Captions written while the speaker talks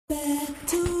Back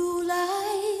to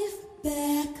life,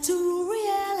 back to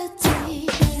reality.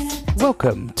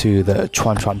 Welcome to the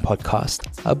Chuan-Chuan Podcast,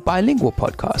 a bilingual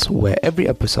podcast where every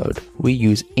episode we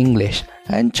use English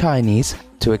and Chinese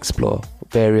to explore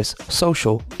various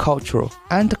social, cultural,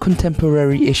 and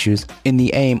contemporary issues in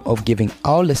the aim of giving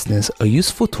our listeners a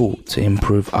useful tool to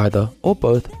improve either or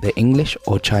both their English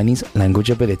or Chinese language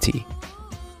ability.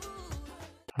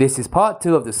 This is part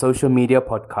 2 of the social media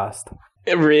podcast.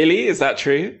 Really? Is that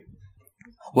true?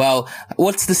 Well,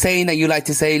 what's the saying that you like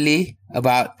to say, Lee,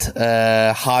 about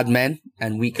hard men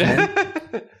and weak men?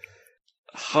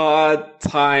 Hard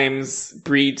times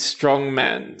breed strong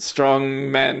men.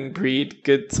 Strong men breed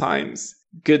good times.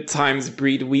 Good times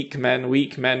breed weak men.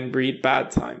 Weak men breed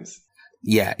bad times.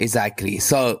 Yeah, exactly.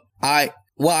 So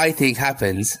what I think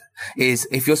happens is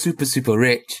if you're super, super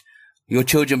rich, your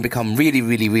children become really,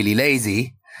 really, really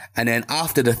lazy. And then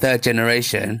after the third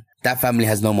generation, that family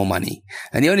has no more money.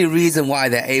 And the only reason why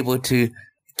they're able to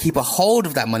keep a hold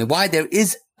of that money, why there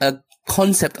is a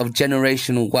concept of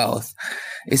generational wealth,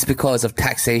 is because of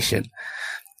taxation.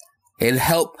 It'll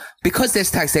help, because there's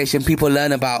taxation, people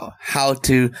learn about how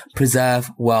to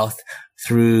preserve wealth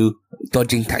through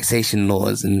dodging taxation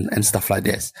laws and stuff like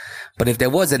this. But if there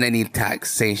wasn't any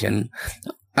taxation,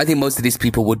 I think most of these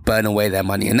people would burn away their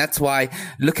money. And that's why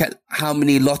look at how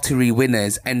many lottery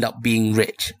winners end up being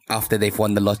rich after they've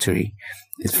won the lottery.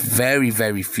 It's very,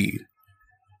 very few.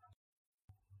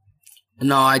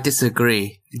 No, I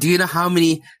disagree. Do you know how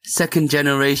many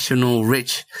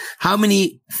how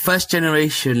many first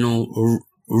generational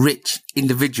rich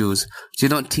individuals do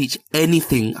not teach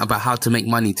anything about how to make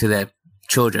money to their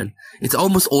children? It's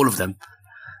almost all of them.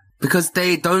 Because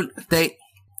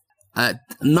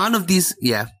none of these,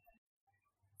 yeah.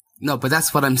 No, but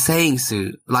that's what I'm saying,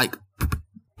 Sue. Like,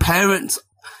 parents,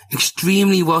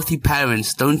 extremely wealthy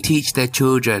parents don't teach their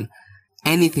children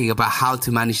anything about how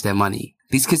to manage their money.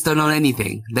 These kids don't know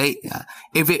anything.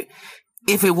 If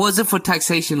it wasn't for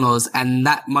taxation laws and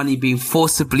that money being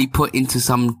forcibly put into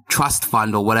some trust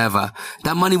fund or whatever,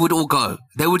 that money would all go.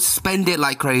 They would spend it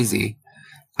like crazy.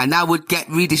 And that would get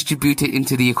redistributed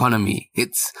into the economy.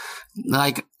 It's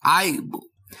like,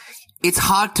 it's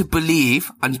hard to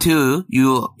believe until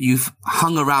you've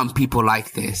hung around people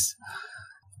like this.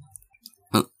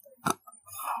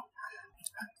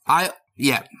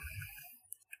 Yeah.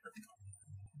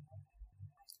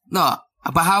 No,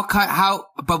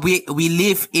 but we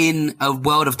live in a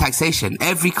world of taxation.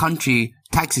 Every country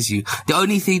taxes you. The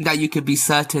only thing that you can be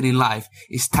certain in life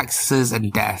is taxes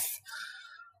and death.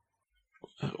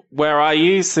 Where are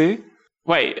you, Sue?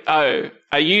 Wait, are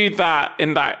you that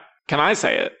in that? Can I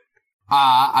say it?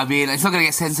 I mean, it's not going to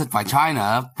get censored by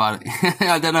China, but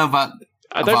I don't know about.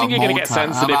 I don't think you're going to get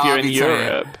censored if you're in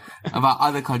Europe. About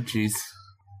other countries.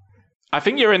 I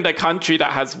think you're in the country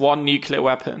that has one nuclear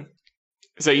weapon.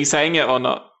 So are you saying it or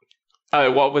not?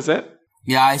 Oh, what was it?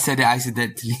 Yeah, I said it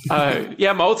accidentally. Oh,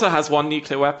 yeah, Malta has one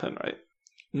nuclear weapon, right?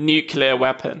 Nuclear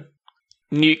weapon.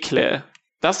 Nuclear.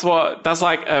 That's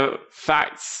like a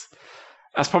facts.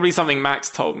 That's probably something Max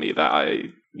told me that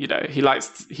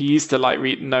he used to like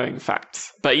read knowing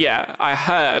facts. But yeah, I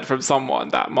heard from someone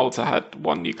that Malta had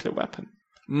one nuclear weapon.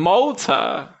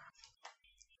 Malta.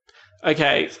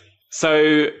 Okay,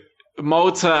 so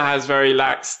Malta has very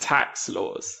lax tax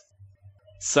laws.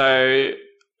 So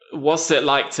what's it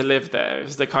like to live there?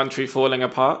 Is the country falling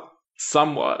apart?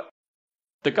 Somewhat.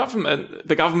 The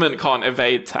government can't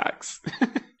evade tax.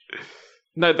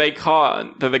 No, they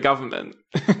can't. They're the government.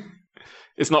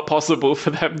 It's not possible for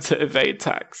them to evade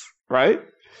tax, right?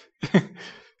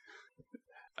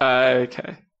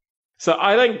 Okay. So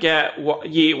I don't get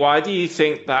why do you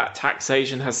think that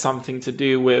taxation has something to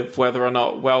do with whether or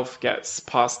not wealth gets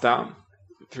passed down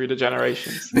through the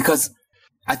generations? Because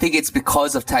I think it's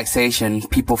because of taxation,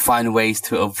 people find ways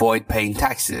to avoid paying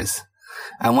taxes.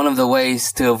 And one of the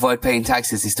ways to avoid paying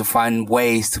taxes is to find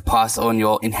ways to pass on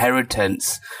your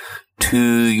inheritance to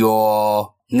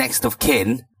your next of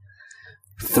kin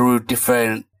through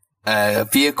different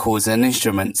vehicles and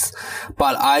instruments.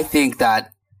 But I think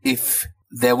that if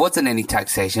there wasn't any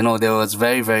taxation or there was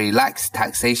very, very lax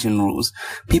taxation rules,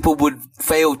 people would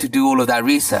fail to do all of that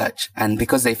research. And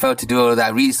because they failed to do all of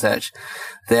that research,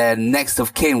 their next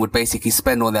of kin would basically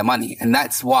spend all their money. And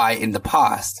that's why in the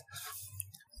past,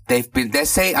 there's a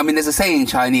saying in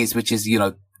Chinese, which is,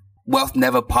 wealth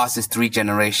never passes 3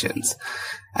 generations.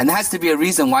 And there has to be a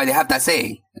reason why they have that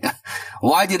saying.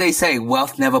 Why do they say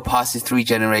wealth never passes 3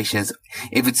 generations?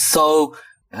 If it's so,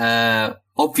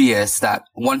 obvious that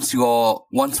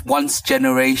once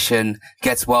generation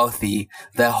gets wealthy,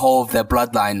 their whole of their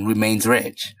bloodline remains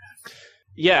rich.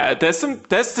 Yeah, there's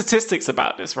statistics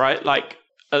about this, right? Like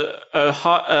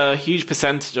a huge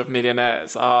percentage of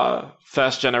millionaires are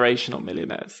first generational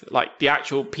millionaires. Like the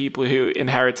actual people who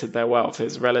inherited their wealth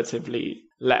is relatively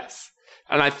less.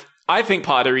 And I think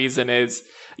part of the reason is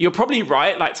you're probably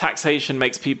right. Like taxation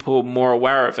makes people more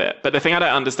aware of it. But the thing I don't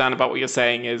understand about what you're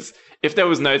saying is if there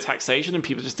was no taxation and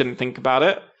people just didn't think about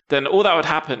it, then all that would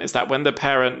happen is that when the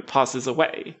parent passes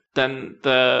away, then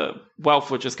the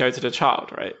wealth would just go to the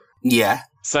child, right? Yeah.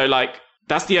 So like,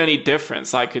 that's the only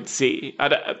difference I could see.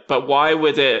 But why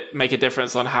would it make a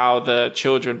difference on how the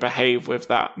children behave with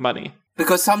that money?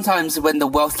 Because sometimes when the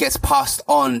wealth gets passed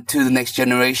on to the next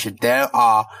generation, there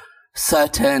are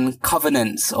certain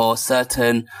covenants or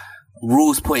certain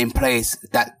rules put in place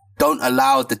that don't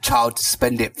allow the child to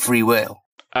spend it free will.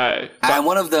 And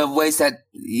one of the ways that,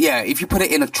 if you put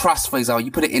it in a trust, for example,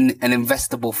 you put it in an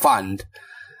investable fund,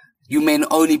 you may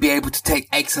only be able to take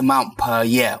X amount per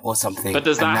year or something. But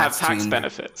does that have tax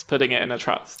benefits, putting it in a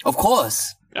trust? Of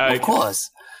course. Okay. Of course.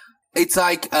 It's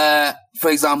like, for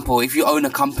example, if you own a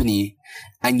company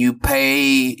and you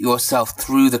pay yourself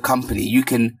through the company, you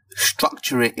can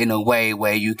structure it in a way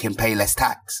where you can pay less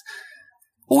tax.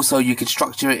 Also, you can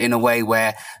structure it in a way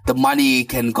where the money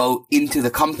can go into the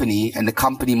company and the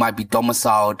company might be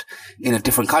domiciled in a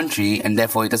different country and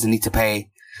therefore it doesn't need to pay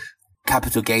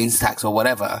capital gains tax or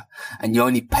whatever. And you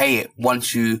only pay it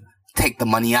once you take the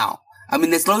money out. I mean,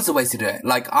 there's loads of ways to do it.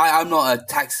 Like, I'm not a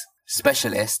tax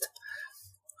specialist,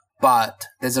 but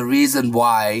there's a reason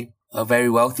why very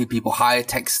wealthy people hire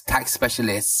tax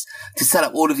specialists to set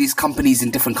up all of these companies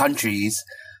in different countries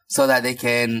so that they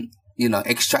can,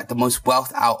 extract the most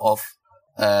wealth out of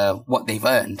what they've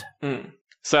earned.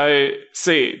 So,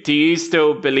 Sue, do you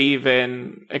still believe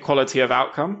in equality of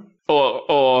outcome?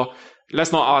 Or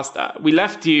let's not ask that. We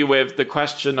left you with the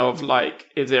question of, like,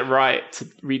 is it right to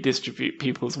redistribute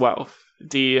people's wealth?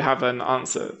 Do you have an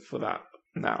answer for that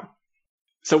now?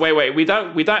 So wait, we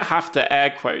don't have to air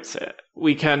quote it.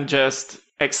 We can just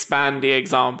expand the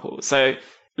example. So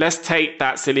let's take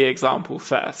that silly example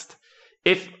first.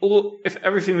 If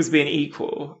everything was being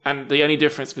equal and the only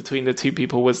difference between the two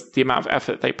people was the amount of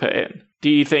effort they put in, do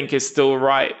you think it's still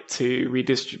right to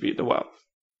redistribute the wealth?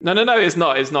 No, it's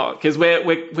not. It's not, because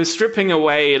we're stripping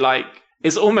away, like,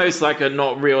 it's almost like a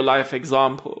not real life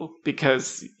example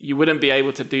because you wouldn't be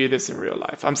able to do this in real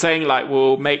life. I'm saying, like,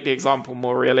 we'll make the example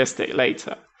more realistic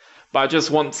later, but I just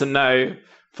want to know,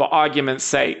 for argument's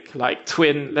sake, like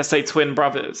let's say twin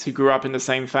brothers who grew up in the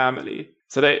same family.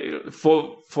 So they,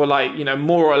 for like,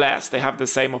 more or less, they have the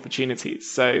same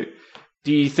opportunities. So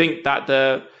do you think that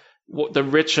the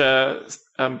richer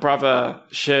brother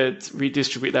should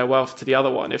redistribute their wealth to the other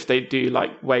one if they do,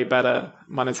 like, way better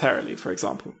monetarily, for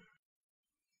example?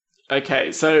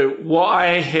 Okay, so what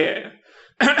I hear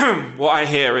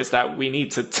is that we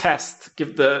need to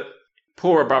give the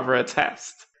poorer brother a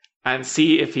test and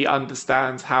see if he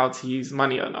understands how to use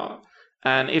money or not.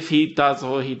 And if he does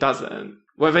or he doesn't,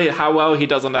 how well he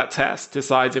does on that test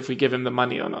decides if we give him the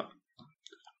money or not.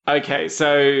 Okay,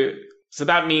 so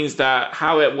that means that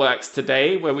how it works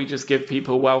today, where we just give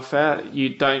people welfare,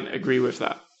 you don't agree with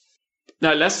that.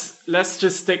 No, let's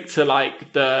just stick to,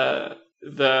 like, the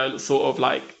sort of,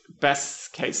 like,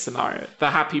 best case scenario,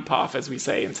 the happy path, as we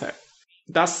say in tech.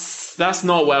 That's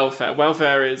not welfare.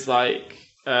 Welfare is like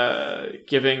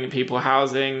giving people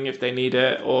housing if they need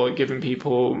it, or giving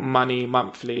people money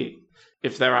monthly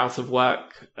if they're out of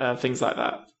work, things like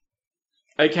that.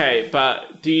 Okay,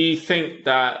 but do you think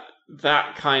that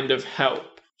kind of help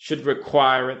should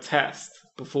require a test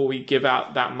before we give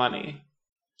out that money?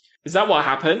 Is that what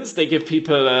happens? They give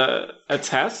people a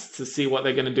test to see what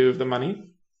they're going to do with the money?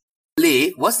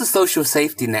 Lee, what's the social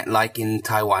safety net like in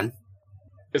Taiwan?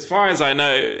 As far as I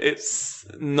know, it's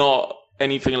not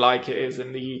anything like it is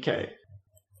in the UK.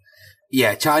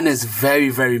 Yeah, China's very,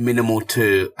 very minimal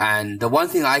too. And the one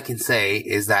thing I can say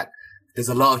is that there's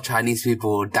a lot of Chinese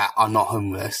people that are not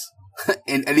homeless,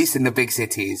 at least in the big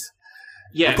cities.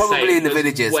 Yeah, probably in the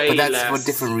villages, but that's for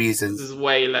different reasons. There's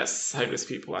way less homeless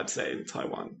people, I'd say, in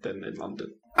Taiwan than in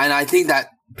London. And I think that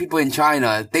people in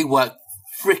China, they work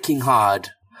freaking hard.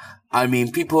 I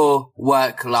mean, people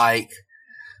work 40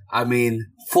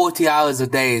 hours a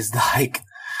day is like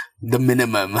the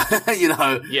minimum,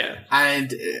 Yeah.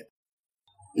 And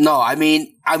no, I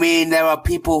mean, there are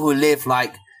people who live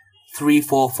like 3,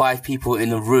 4, 5 people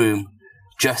in a room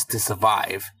just to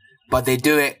survive, but they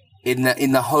do it in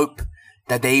the hope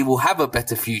that they will have a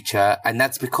better future. And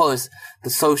that's because the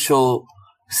social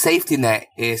safety net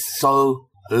is so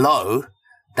low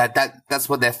that's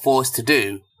what they're forced to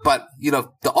do. But,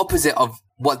 the opposite of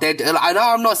what they're doing. I know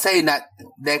I'm not saying that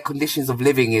their conditions of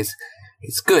living is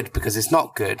good, because it's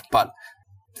not good, but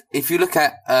if you look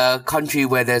at a country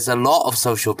where there's a lot of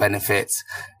social benefits,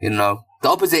 the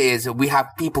opposite is we have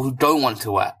people who don't want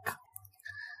to work.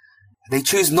 They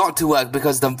choose not to work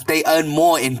because they earn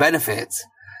more in benefits.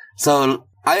 So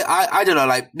I don't know,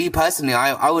 like me personally,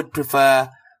 I would prefer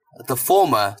the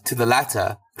former to the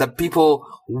latter, that people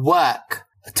work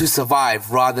to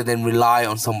survive rather than rely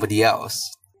on somebody else.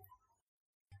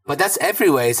 But that's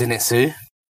everywhere, isn't it, Sue?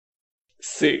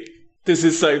 Sue, this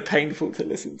is so painful to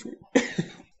listen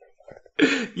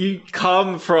to. You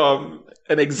come from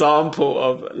an example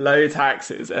of low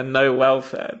taxes and no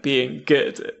welfare being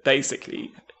good,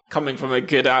 basically coming from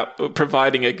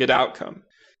providing a good outcome.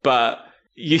 But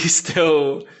you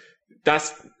still,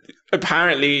 that's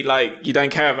apparently like, you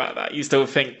don't care about that. You still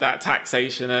think that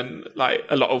taxation and like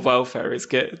a lot of welfare is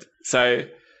good. So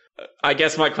I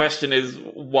guess my question is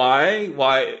why?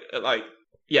 Why?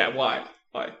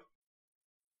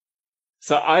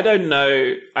 So I don't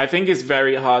know. I think it's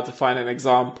very hard to find an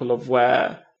example of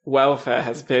where welfare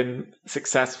has been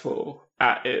successful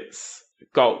at its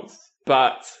goals.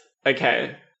 But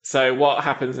okay, so what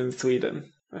happens in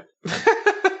Sweden?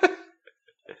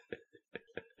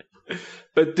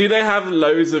 But do they have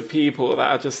loads of people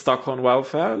that are just stuck on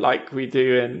welfare like we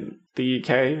do in the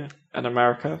UK and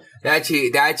America? They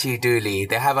actually do, Lee.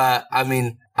 They have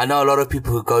I know a lot of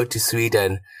people who go to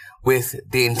Sweden with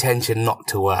the intention not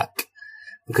to work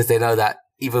because they know that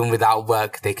even without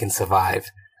work, they can survive.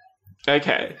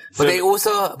 Okay. But they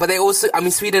also,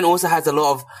 Sweden also has a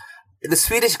lot of, the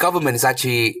Swedish government is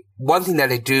actually, one thing that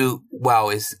they do well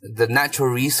is the natural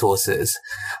resources.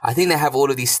 I think they have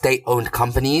all of these state-owned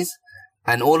companies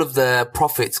and all of the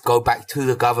profits go back to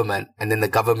the government and then the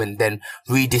government then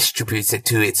redistributes it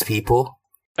to its people.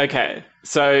 Okay.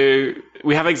 So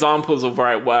we have examples of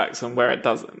where it works and where it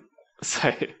doesn't.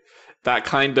 So that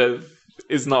kind of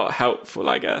is not helpful,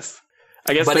 I guess.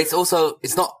 But it's also,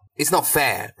 it's not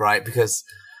fair, right? Because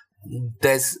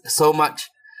there's so much,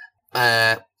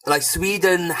 like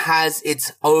Sweden has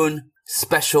its own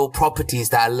special properties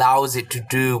that allows it to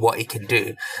do what it can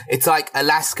do. It's like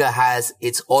Alaska has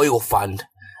its oil fund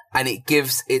and it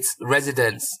gives its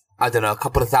residents, I don't know, a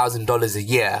couple of $1,000s a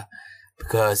year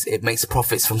because it makes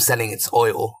profits from selling its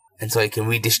oil. And so it can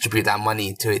redistribute that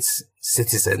money to its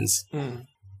citizens. Mm.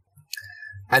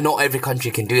 And not every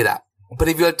country can do that. But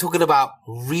if you're talking about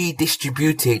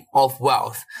redistributing of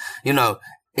wealth,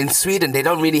 in Sweden, they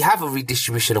don't really have a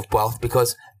redistribution of wealth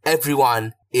because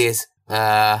everyone is,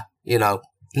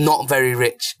 not very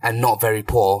rich and not very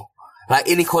poor. Like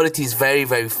inequality is very,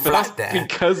 very flat there.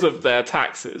 Because of their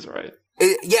taxes, right?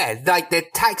 Like their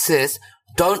taxes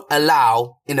don't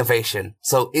allow innovation.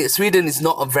 So Sweden is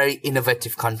not a very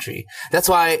innovative country. That's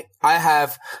why I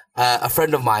have a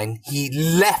friend of mine. He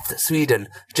left Sweden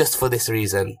just for this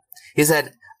reason. He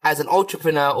said, as an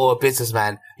entrepreneur or a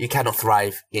businessman, you cannot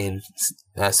thrive in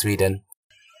Sweden.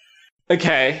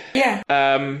 Okay. Yeah.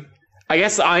 I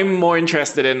guess I'm more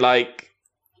interested in like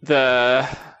the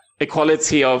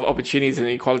equality of opportunities and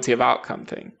equality of outcome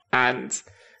thing. And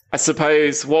I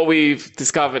suppose what we've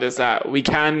discovered is that we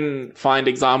can find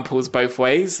examples both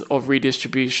ways of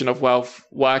redistribution of wealth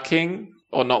working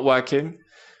or not working.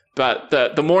 But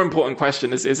the more important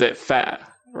question is it fair,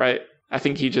 right? I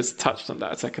think you just touched on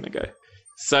that a second ago.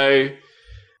 So,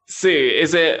 Sue,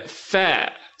 is it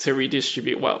fair to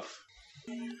redistribute wealth?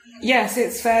 Yes,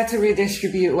 it's fair to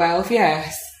redistribute wealth,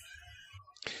 yes.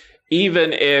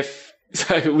 Even if,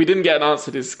 so we didn't get an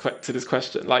answer to this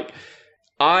question. Like,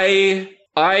 I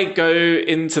go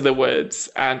into the woods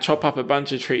and chop up a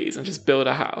bunch of trees and just build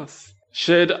a house.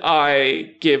 Should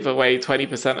I give away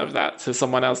 20% of that to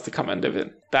someone else to come and live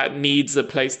in that needs a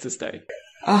place to stay?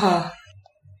 Uh-huh.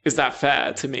 Is that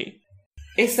fair to me?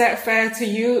 Is that fair to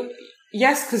you?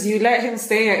 Yes, because you let him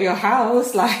stay at your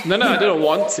house. Like No, I didn't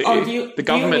want to. The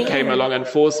government came along and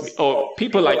forced me, or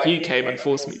people like you came and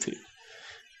forced me to.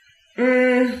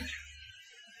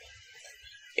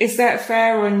 Is that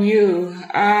fair on you?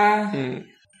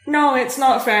 No, it's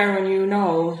not fair on you,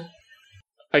 no.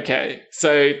 Okay,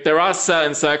 so there are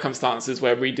certain circumstances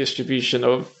where redistribution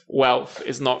of wealth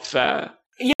is not fair.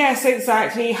 Yes,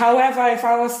 exactly. However, if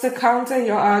I was to counter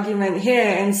your argument here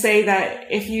and say that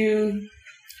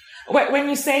when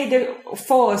you say the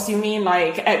force, you mean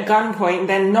like at gunpoint,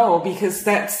 then no, because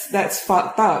that's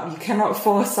fucked up. You cannot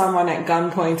force someone at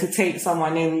gunpoint to take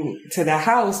someone into their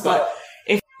house. But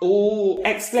if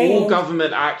all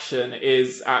government action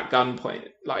is at gunpoint,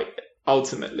 like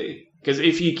ultimately, because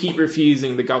if you keep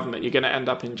refusing the government, you're going to end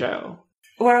up in jail.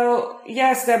 Well,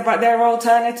 yes, but there are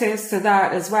alternatives to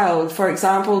that as well. For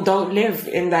example, don't live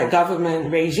in that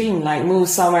government regime, like move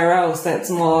somewhere else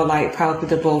that's more like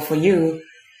palpable for you.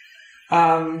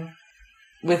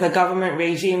 with a government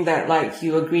regime that like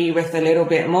you agree with a little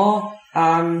bit more.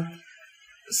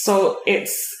 So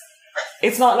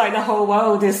it's not like the whole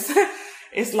world is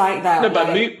is like that. No,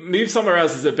 but move somewhere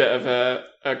else is a bit of a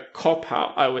cop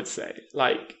out, I would say.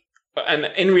 Like, and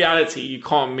in reality, you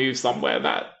can't move somewhere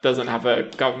that doesn't have a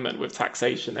government with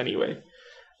taxation anyway.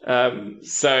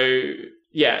 So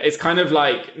yeah, it's kind of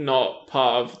like not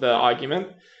part of the argument.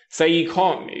 Say you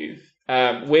can't move.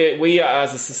 We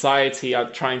as a society are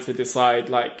trying to decide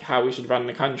like how we should run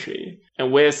the country.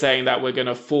 And we're saying that we're going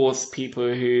to force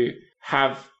people who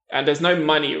have, and there's no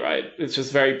money, right? It's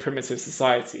just very primitive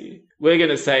society. We're going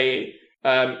to say,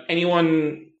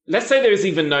 anyone, let's say there's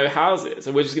even no houses.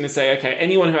 And we're just going to say, okay,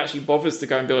 anyone who actually bothers to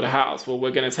go and build a house, well,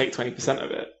 we're going to take 20%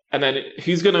 of it. And then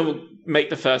who's going to make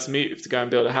the first move to go and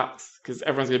build a house? Because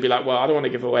everyone's going to be like, well, I don't want to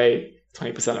give away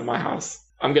 20% of my house.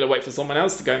 I'm going to wait for someone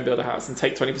else to go and build a house and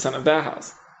take 20% of their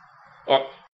house. Or,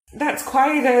 that's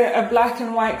quite a black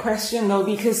and white question though,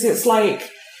 because it's like,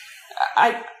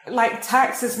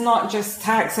 tax is not just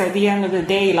tax at the end of the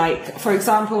day. Like, for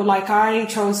example, like I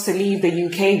chose to leave the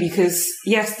UK because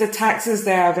yes, the taxes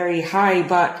there are very high,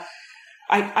 but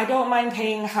I don't mind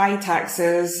paying high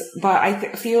taxes, but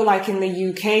I feel like in the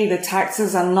UK, the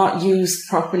taxes are not used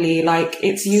properly. Like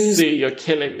it's used. See, you're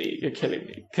killing me. You're killing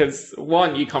me. Because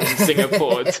one, you come from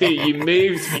Singapore. Two, you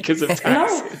moved because of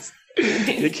taxes. No.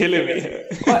 You're killing me here.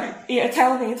 What? Yeah,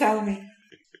 tell me.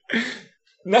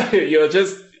 No, you're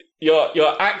just,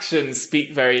 your actions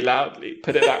speak very loudly.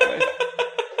 Put it that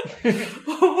way.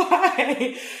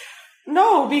 Why?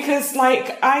 No, because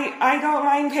like I don't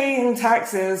mind paying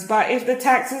taxes, but if the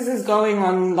taxes is going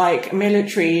on like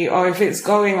military or if it's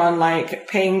going on like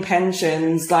paying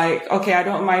pensions, like okay, I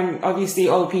don't mind. Obviously,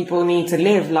 old people need to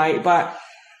live, like, but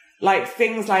like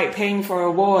things like paying for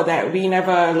a war that we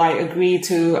never like agreed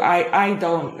to, I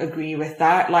don't agree with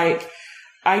that. Like,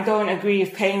 I don't agree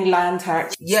with paying land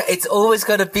tax. Yeah, it's always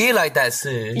going to be like that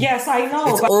soon. Yes, I know.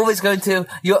 It's always going to.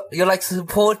 You're like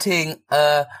supporting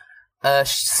a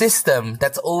system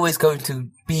that's always going to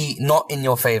be not in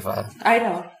your favor. I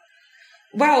know.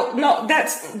 Well, no,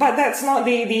 that's not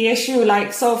the issue.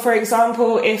 Like, so for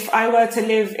example, if I were to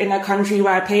live in a country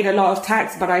where I paid a lot of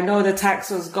tax, but I know the tax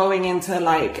was going into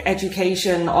like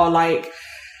education or like,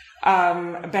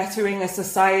 bettering a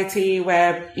society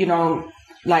where, you know,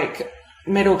 like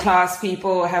middle class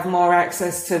people have more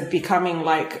access to becoming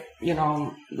like, you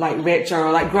know, like richer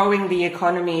or like growing the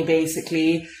economy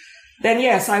basically, then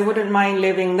yes, I wouldn't mind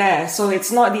living there. So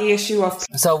it's not the issue of...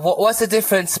 So what's the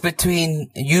difference between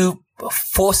you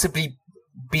forcibly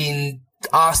being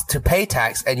asked to pay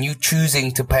tax and you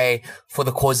choosing to pay for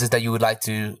the causes that you would like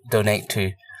to donate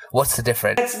to? What's the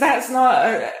difference? That's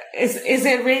not... Is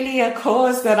it really a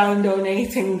cause that I'm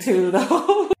donating to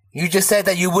though? You just said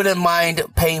that you wouldn't mind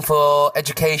paying for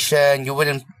education, you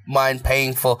wouldn't mind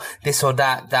paying for this or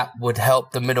that would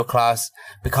help the middle class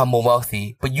become more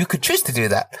wealthy. But you could choose to do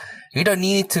that. You don't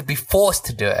need to be forced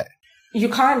to do it. You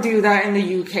can't do that in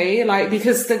the UK, like,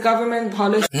 because the government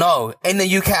policy... No, in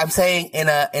the UK, I'm saying in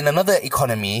another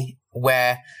economy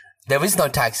where there is no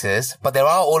taxes, but there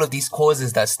are all of these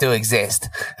causes that still exist,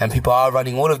 and people are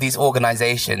running all of these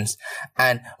organizations.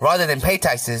 And rather than pay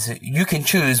taxes, you can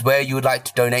choose where you would like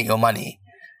to donate your money.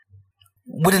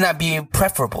 Wouldn't that be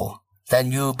preferable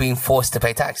than you being forced to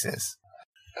pay taxes?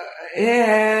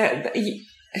 Yeah,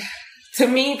 to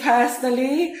me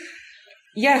personally,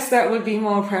 yes, that would be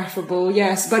more preferable.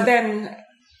 Yes, but then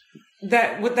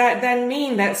would that then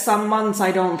mean that some months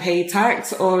I don't pay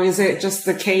tax, or is it just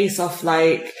the case of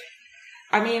like?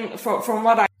 I mean, from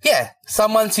what I... Yeah,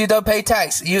 some months you don't pay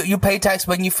tax. You pay tax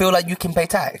when you feel like you can pay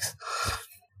tax.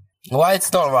 Why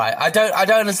it's not right? I don't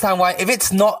understand why. If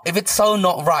it's so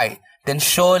not right, then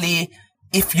surely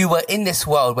if you were in this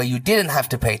world where you didn't have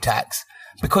to pay tax,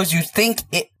 because you think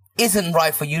it isn't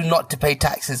right for you not to pay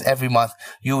taxes every month,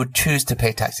 you would choose to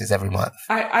pay taxes every month.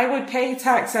 I would pay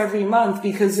tax every month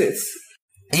because it's...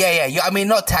 Yeah. I mean,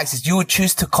 not taxes. You would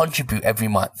choose to contribute every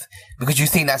month because you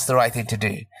think that's the right thing to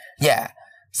do. Yeah.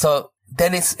 So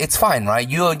then it's fine, right?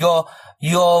 You're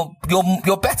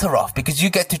better off because you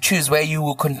get to choose where you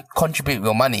will contribute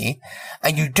your money,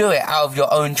 and you do it out of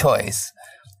your own choice.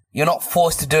 You're not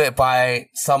forced to do it by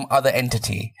some other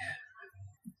entity.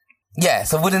 Yeah.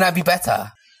 So wouldn't that be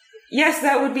better? Yes,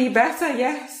 that would be better.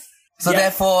 Yes. So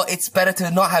therefore, it's better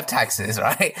to not have taxes,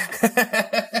 right?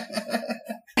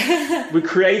 We're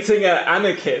creating an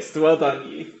anarchist. Well done,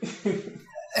 you.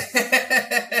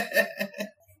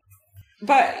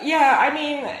 But yeah, I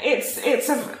mean, it's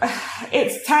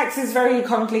tax is very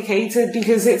complicated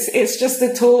because it's just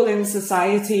a tool in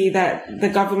society that the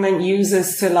government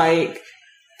uses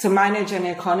to manage an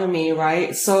economy,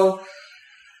 right? So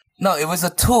No, it was a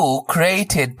tool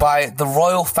created by the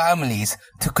royal families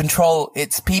to control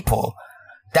its people.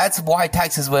 That's why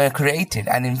taxes were created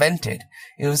and invented.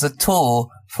 It was a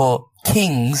tool for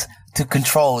kings to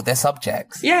control their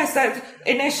subjects. Yes,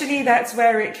 initially that's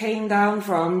where it came down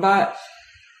from. But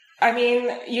I mean,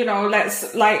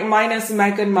 let's minus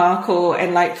Meghan Markle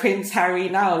and Prince Harry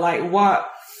now,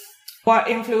 what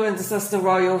influence does the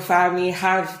royal family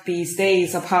have these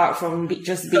days apart from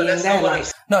just being there?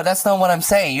 No, that's not what I'm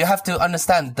saying. You have to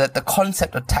understand that the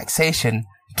concept of taxation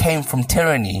came from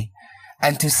tyranny.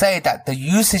 And to say that the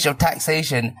usage of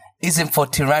taxation isn't for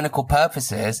tyrannical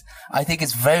purposes, I think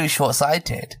it's very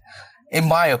short-sighted, in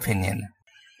my opinion.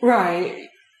 Right.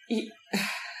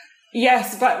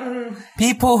 Yes, but...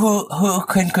 People who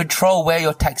can control where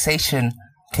your taxation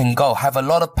can go have a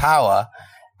lot of power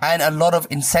and a lot of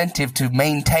incentive to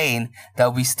maintain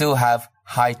that we still have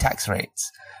high tax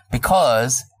rates,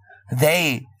 because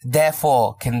they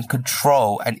therefore can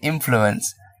control and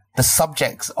influence the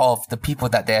subjects of the people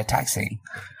that they're taxing.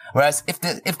 Whereas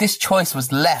if this choice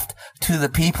was left to the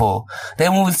people,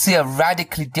 then we would see a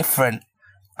radically different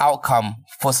outcome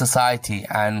for society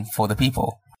and for the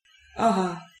people.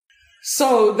 Uh-huh.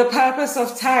 So the purpose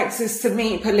of tax is to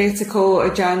meet political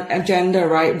agenda,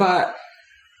 right? But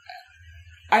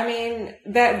I mean,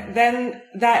 that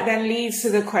then leads to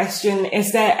the question,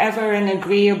 is there ever an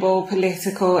agreeable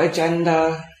political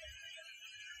agenda?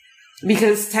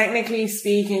 Because technically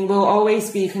speaking, we'll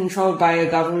always be controlled by a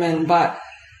government, but...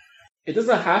 It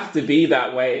doesn't have to be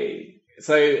that way.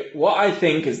 So what I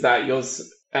think is that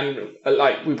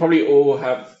we probably all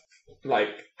have,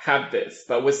 had this,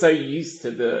 but we're so used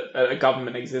to a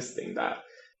government existing that,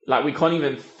 we can't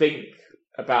even think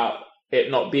about it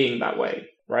not being that way,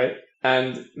 right?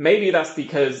 And maybe that's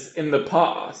because in the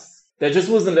past, there just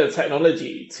wasn't the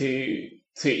technology to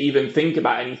even think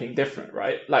about anything different,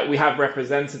 right? We have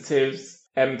representatives,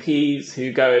 MPs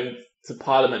who go into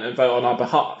parliament and vote on our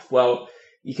behalf. Well,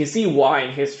 you can see why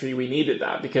in history we needed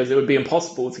that, because it would be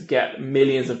impossible to get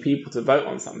millions of people to vote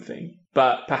on something.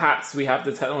 But perhaps we have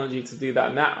the technology to do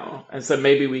that now. And so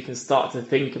maybe we can start to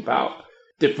think about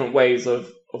different ways of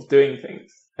doing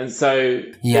things. And so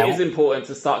It is important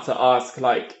to start to ask,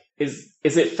 is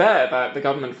it fair that the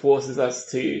government forces us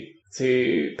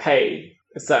to pay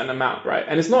a certain amount, right?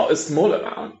 And it's not a small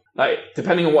amount.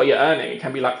 Depending on what you're earning, it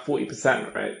can be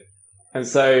 40%, right? And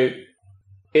so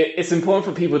it's important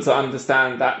for people to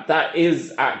understand that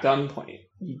is at gunpoint.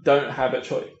 You don't have a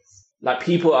choice.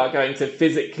 People are going to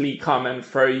physically come and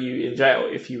throw you in jail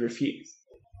if you refuse.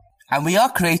 And we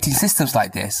are creating systems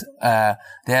like this. There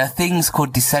are things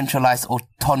called decentralized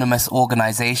autonomous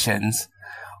organizations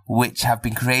which have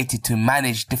been created to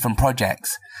manage different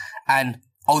projects. And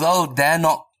although they're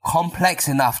not complex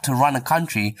enough to run a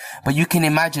country, but you can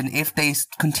imagine if they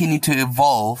continue to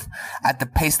evolve at the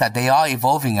pace that they are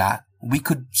evolving at, we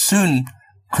could soon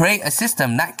create a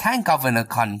system that can govern a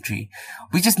country.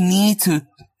 We just need to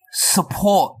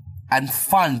support and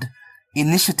fund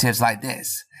initiatives like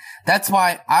this. That's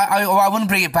why I want to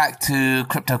bring it back to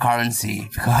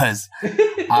cryptocurrency, because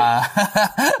a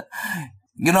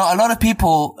lot of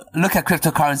people look at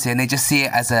cryptocurrency and they just see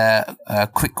it as a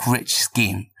quick rich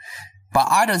scheme. But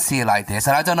I don't see it like this.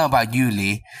 And I don't know about you,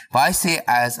 Lee, but I see it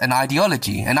as an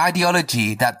ideology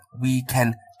that we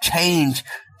can change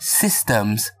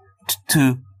systems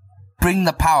to bring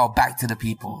the power back to the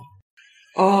people.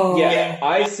 Oh, yeah.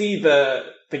 I see the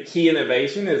key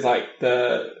innovation is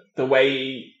the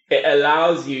way it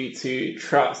allows you to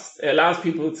trust. It allows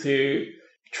people to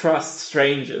trust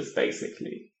strangers,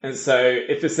 basically. And so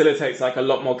it facilitates a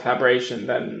lot more collaboration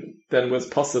than was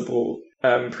possible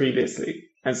previously.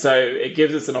 And so it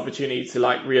gives us an opportunity to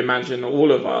reimagine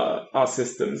all of our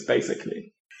systems,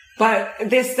 basically. But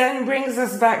this then brings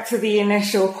us back to the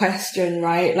initial question,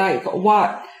 right?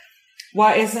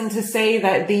 What isn't to say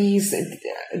that these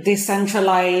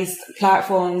decentralized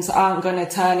platforms aren't going to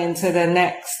turn into the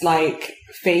next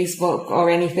Facebook or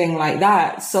anything like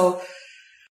that? So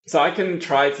I can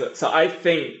try to. So I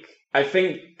think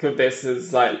of this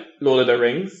as Lord of the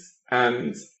Rings,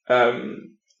 and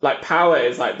power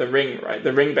is the ring, right?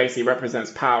 The ring basically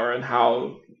represents power, and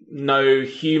how no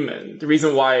human. The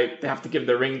reason why they have to give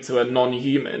the ring to a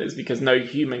non-human is because no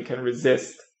human can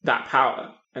resist that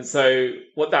power. And so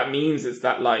what that means is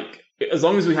that as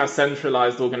long as we have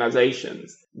centralized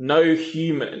organizations, no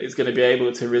human is going to be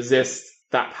able to resist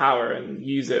that power and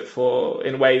use it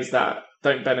in ways that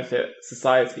don't benefit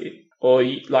society, or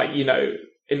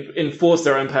enforce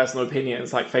their own personal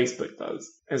opinions like Facebook does.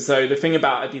 And so the thing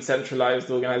about a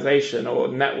decentralized organization or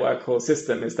network or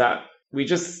system is that we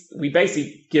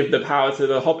basically give the power to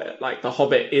the Hobbit. The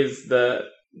Hobbit is the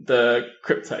the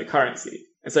cryptocurrency.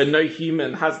 And so no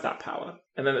human has that power.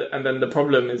 And then the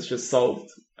problem is just solved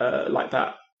like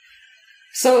that.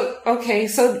 So, okay,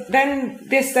 so then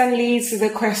this then leads to the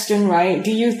question, right?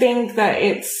 Do you think that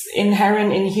it's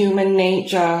inherent in human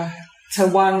nature to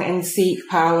want and seek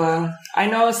power? I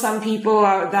know some people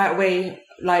are that way,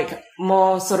 like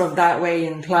more sort of that way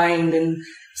inclined, and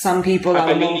some people are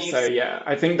I believe so, yeah.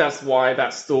 I think that's why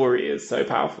that story is so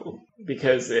powerful,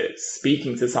 because it's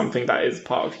speaking to something that is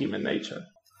part of human nature.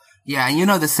 Yeah, and you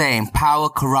know the saying, power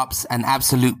corrupts and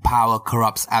absolute power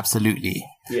corrupts absolutely.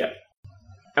 Yeah.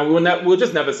 And we'll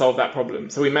just never solve that problem.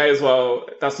 So we may as well,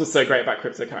 that's what's so great about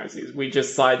cryptocurrencies. We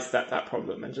just sidestep that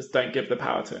problem and just don't give the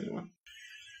power to anyone.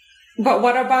 But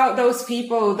what about those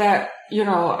people that, you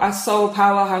know, are so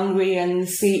power hungry and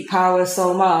seek power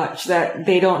so much that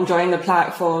they don't join the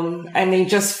platform and they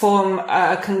just form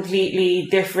a completely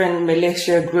different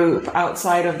militia group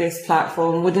outside of this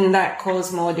platform? Wouldn't that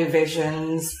cause more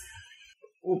divisions?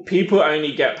 Well, people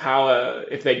only get power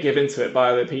if they give into it by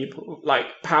other people. Like,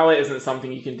 power isn't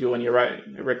something you can do on your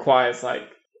own. It requires, like,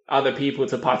 other people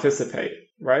to participate,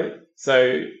 right?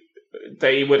 So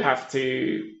they would have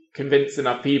to convince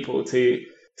enough people to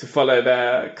follow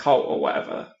their cult or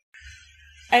whatever.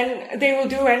 And they will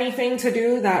do anything to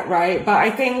do that, right? But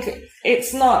I think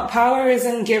it's not, power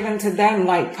isn't given to them.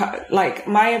 Like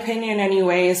my opinion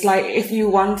anyway is like, if you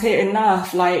want it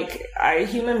enough, like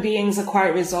human beings are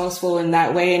quite resourceful in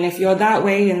that way. And if you're that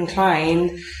way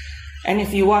inclined, and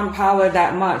if you want power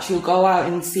that much, you'll go out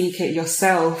and seek it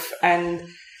yourself. And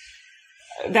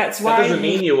that's why. That doesn't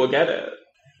mean you will get it.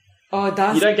 Oh, it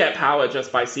does. You don't get power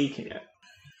just by seeking it.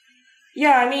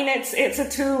 Yeah, I mean, it's a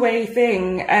two-way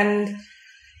thing. And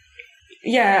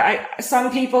yeah,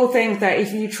 some people think that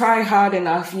if you try hard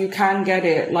enough, you can get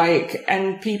it. Like,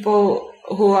 and people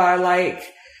who are like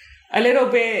a little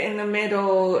bit in the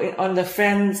middle, on the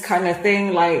fence kind of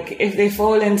thing, like if they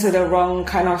fall into the wrong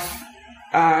kind of,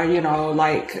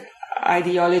 like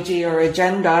ideology or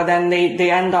agenda, then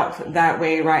they end up that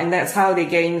way, right? And that's how they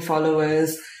gain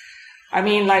followers. I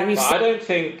mean, like I don't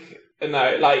think,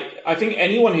 no, like, I think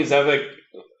anyone who's ever,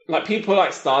 like, people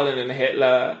like Stalin and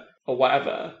Hitler or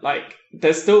whatever, like,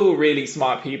 they're still really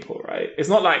smart people, right? It's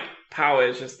not like power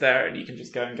is just there and you can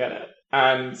just go and get it.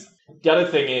 And the other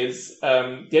thing is,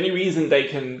 the only reason they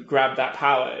can grab that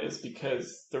power is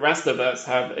because the rest of us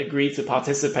have agreed to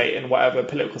participate in whatever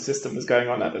political system was going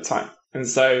on at the time. And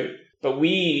so, but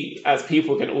we as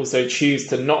people can also choose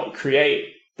to not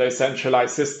create those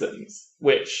centralized systems,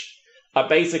 which are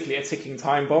basically a ticking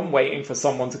time bomb waiting for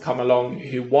someone to come along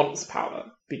who wants power,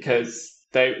 because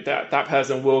that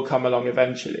person will come along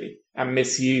eventually and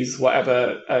misuse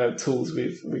whatever tools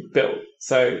we've built.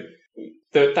 So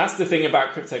that's the thing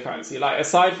about cryptocurrency. Like,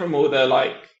 aside from all the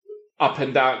like up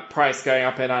and down price going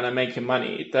up and down and making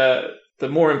money, the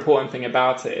more important thing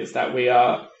about it is that we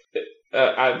are,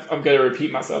 I'm going to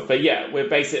repeat myself, but yeah, we're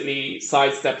basically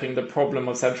sidestepping the problem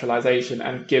of centralization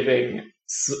and giving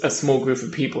a small group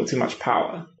of people too much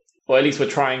power, or at least we're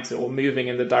trying to, or moving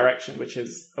in the direction which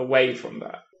is away from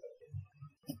that.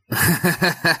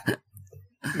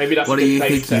 Maybe that's a good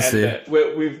place to end it.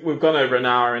 We've gone over an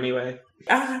hour anyway.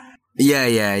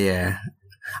 Yeah.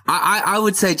 I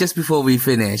would say, just before we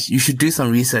finish, you should do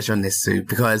some research on this too,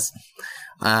 because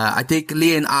I think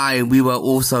Lee and we were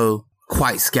also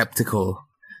quite skeptical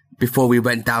before we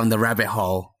went down the rabbit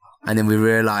hole, and then we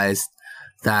realized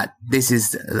that this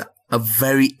is a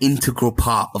very integral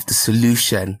part of the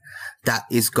solution that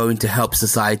is going to help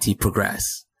society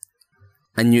progress.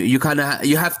 And you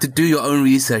have to do your own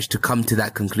research to come to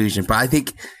that conclusion. But I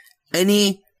think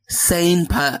any sane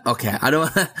okay, I don't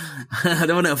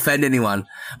want to offend anyone,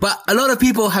 but a lot of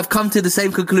people have come to the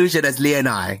same conclusion as Lee and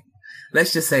I.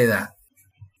 Let's just say that.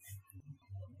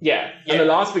 Yeah. And the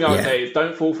last thing I would say is,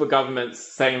 don't fall for governments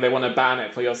saying they want to ban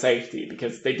it for your safety,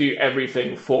 because they do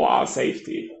everything for our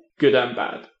safety, good and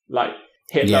bad. Like,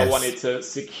 Hitler wanted to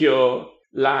secure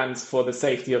lands for the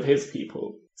safety of his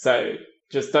people. So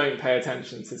just don't pay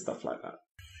attention to stuff like that.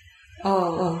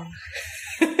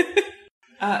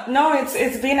 No,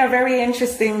 it's been a very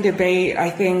interesting debate. I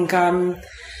think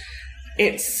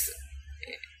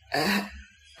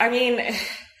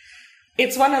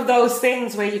it's one of those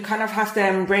things where you kind of have to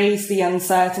embrace the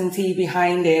uncertainty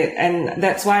behind it. And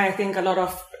that's why I think a lot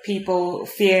of people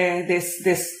fear this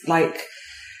like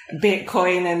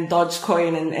Bitcoin and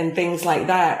Dogecoin and things like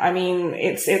that. I mean,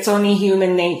 it's only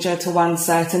human nature to want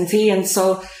certainty. And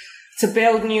so to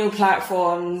build new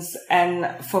platforms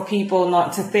and for people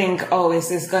not to think, oh, is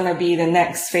this going to be the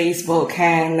next Facebook?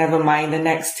 And never mind the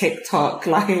next TikTok,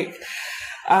 like,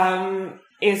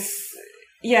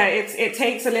 yeah, it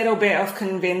takes a little bit of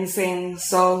convincing.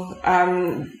 So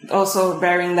also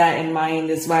bearing that in mind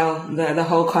as well, the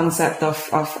whole concept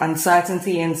of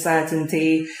uncertainty and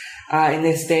certainty in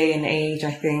this day and age,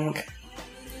 I think.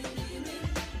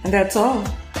 And that's all.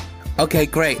 Okay,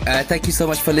 great. Thank you so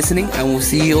much for listening, and we'll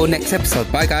see you all next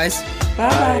episode. Bye, guys.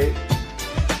 Bye.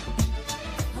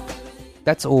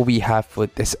 That's all we have for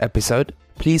this episode.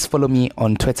 Please follow me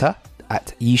on Twitter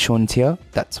at YiSeanTeo.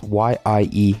 That's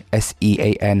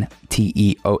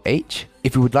YIESEANTEOH.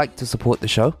 If you would like to support the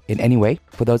show in any way,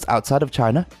 for those outside of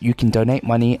China, you can donate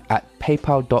money at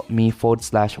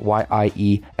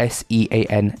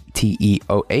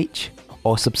paypal.me/YIESEANTEOH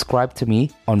or subscribe to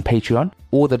me on Patreon.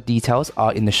 All the details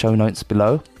are in the show notes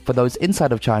below. For those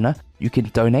inside of China, you can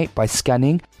donate by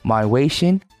scanning my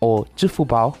Weixin or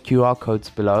Zhifubao QR codes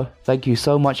below. Thank you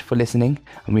so much for listening,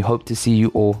 and we hope to see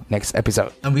you all next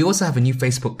episode. And we also have a new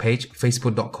Facebook page,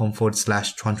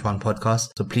 facebook.com/Chuan-Chuan Podcast.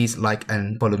 So please like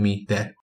and follow me there.